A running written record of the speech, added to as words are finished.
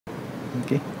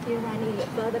Okay. Do you have any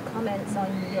further comments on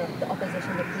the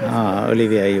opposition?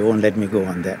 Olivia, you won't let me go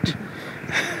on that.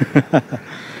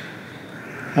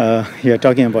 You're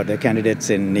talking about the candidates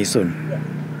in Nee Soon. Yeah.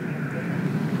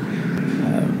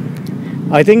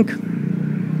 I think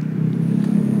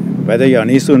whether you're a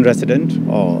Nee Soon resident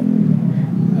or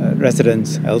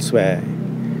residents elsewhere,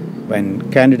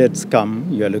 when candidates come,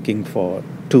 you're looking for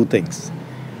two things.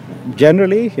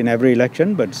 Generally, in every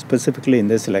election, but specifically in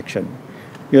this election,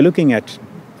 you're looking at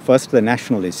first the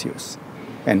national issues,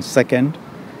 and second,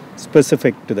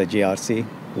 specific to the GRC,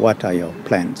 what are your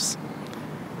plans?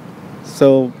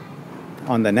 So,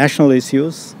 on the national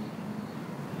issues,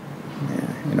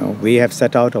 we have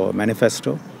set out our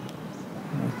manifesto.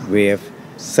 We have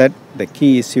said the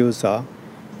key issues are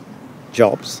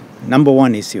jobs. Number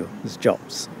one issue is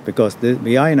jobs, because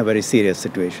we are in a very serious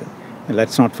situation, and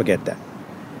let's not forget that.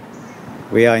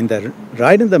 We are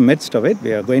right in the midst of it.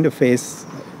 We are going to face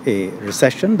a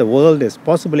recession. The world is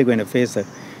possibly going to face the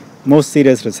most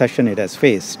serious recession it has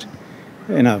faced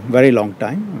in a very long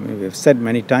time. I mean, we've said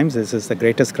many times this is the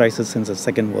greatest crisis since the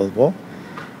Second World War,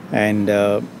 and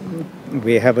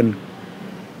we haven't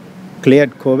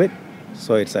cleared COVID.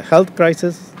 So it's a health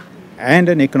crisis and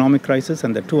an economic crisis,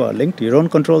 and the two are linked. You don't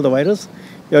control the virus,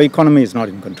 your economy is not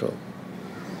in control.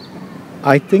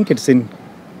 I think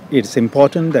it's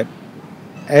important that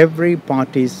every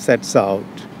party sets out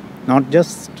not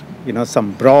just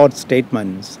some broad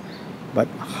statements, but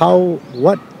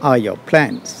what are your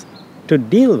plans to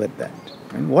deal with that?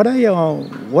 And what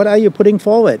are you putting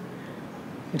forward?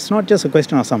 It's not just a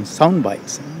question of some sound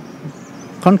bites.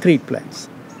 Concrete plans,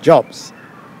 jobs,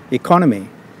 economy,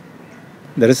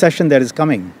 the recession that is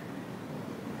coming,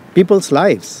 people's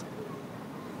lives,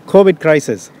 COVID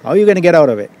crisis, how are you going to get out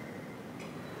of it?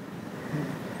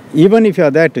 Even if you're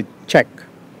there to check,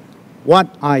 what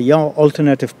are your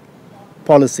alternative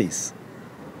policies?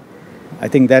 I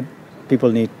think that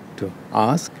people need to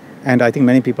ask, and I think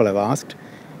many people have asked.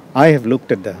 I have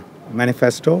looked at the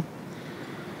manifesto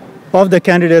of the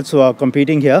candidates who are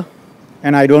competing here,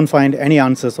 and I don't find any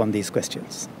answers on these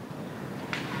questions.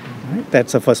 Right?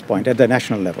 That's the first point at the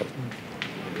national level.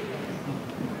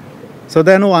 So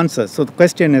there are no answers. So the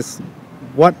question is,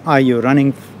 what are you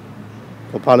running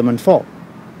for Parliament for?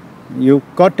 You've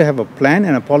got to have a plan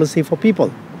and a policy for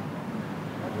people.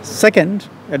 Second,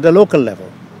 at the local level,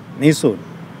 Nee Soon,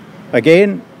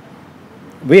 again,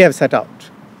 we have set out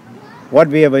what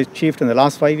we have achieved in the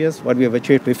last 5 years, what we have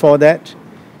achieved before that,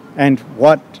 and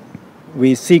what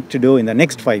we seek to do in the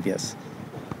next 5 years.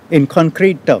 In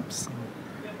concrete terms,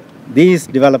 these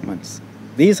developments,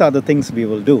 these are the things we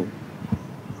will do.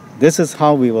 This is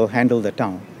how we will handle the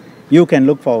town. You can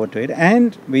look forward to it.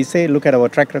 And we say, look at our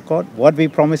track record. What we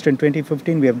promised in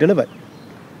 2015, we have delivered.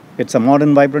 It's a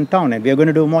modern, vibrant town, and we are going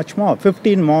to do much more,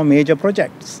 15 more major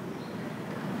projects.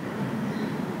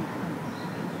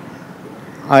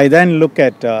 I then look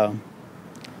at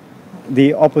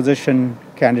the opposition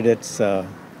candidates'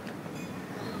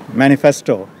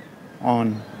 manifesto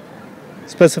on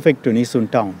specific to Nee Soon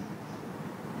town.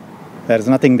 There is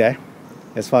nothing there,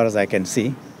 as far as I can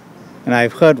see. And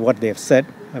I've heard what they've said,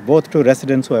 both to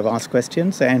residents who have asked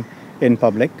questions and in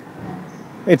public.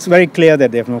 It's very clear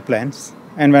that they have no plans.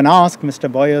 And when asked,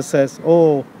 Mr. Boyer says,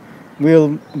 oh,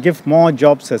 we'll give more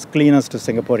jobs as cleaners to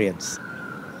Singaporeans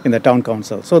in the town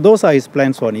council. So those are his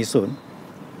plans for Nee Soon.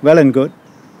 Well and good.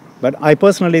 But I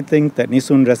personally think that Nee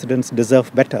Soon residents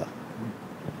deserve better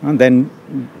than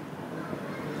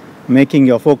making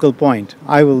your focal point.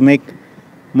 I will make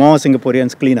more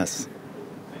Singaporeans cleaners.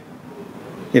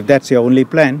 If that's your only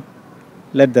plan,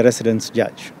 let the residents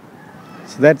judge.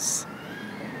 So that's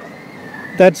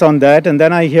on that. And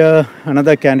then I hear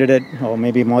another candidate, or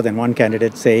maybe more than one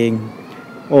candidate, saying,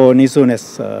 oh, Nee Soon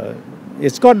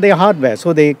it's got the hardware,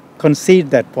 so they concede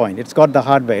that point. It's got the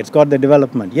hardware, it's got the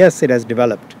development. Yes, it has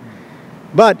developed.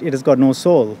 But it has got no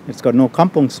soul, it's got no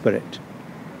kampung spirit.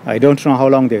 I don't know how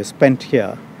long they've spent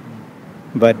here,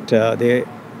 but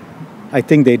I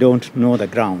think they don't know the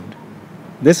ground.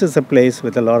 This is a place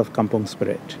with a lot of kampung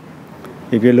spirit.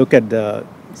 If you look at the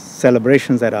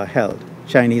celebrations that are held,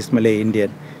 Chinese, Malay,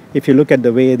 Indian, if you look at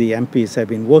the way the MPs have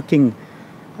been working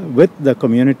with the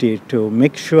community to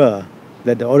make sure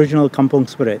that the original kampung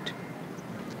spirit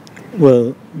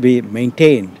will be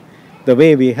maintained, the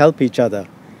way we help each other,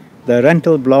 the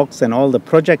rental blocks and all the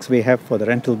projects we have for the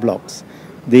rental blocks,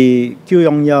 the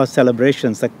Kyuyongya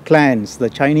celebrations, the clans,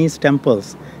 the Chinese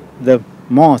temples, the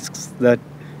mosques, the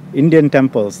Indian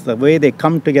temples, the way they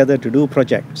come together to do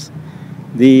projects.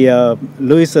 The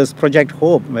Lewis's Project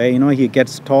Hope, where he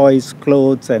gets toys,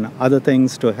 clothes and other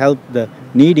things to help the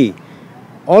needy.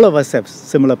 all of us have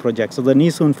similar projects. So the Nee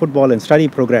Soon Football and Study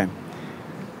Program,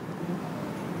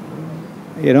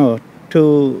 you know, to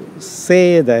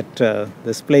say that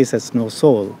this place has no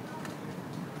soul,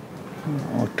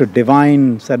 or to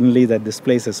divine suddenly that this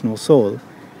place has no soul,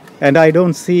 and I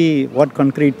don't see what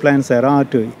concrete plans there are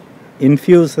to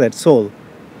infuse that soul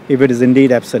if it is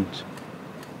indeed absent.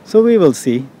 So we will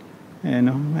see, you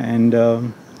know, and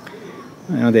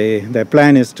you know, their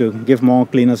plan is to give more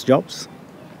cleaners jobs,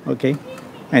 okay,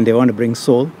 and they want to bring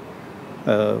soul,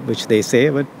 which they say.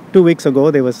 But 2 weeks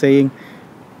ago they were saying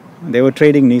they were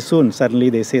trading Nee Soon. Suddenly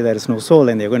they say there is no soul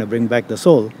and they're going to bring back the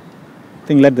soul. I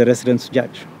think let the residents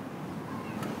judge.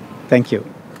 Thank you.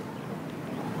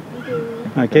 Thank you.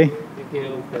 Okay. Thank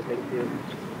you. Thank you.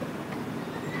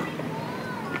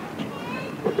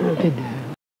 Okay.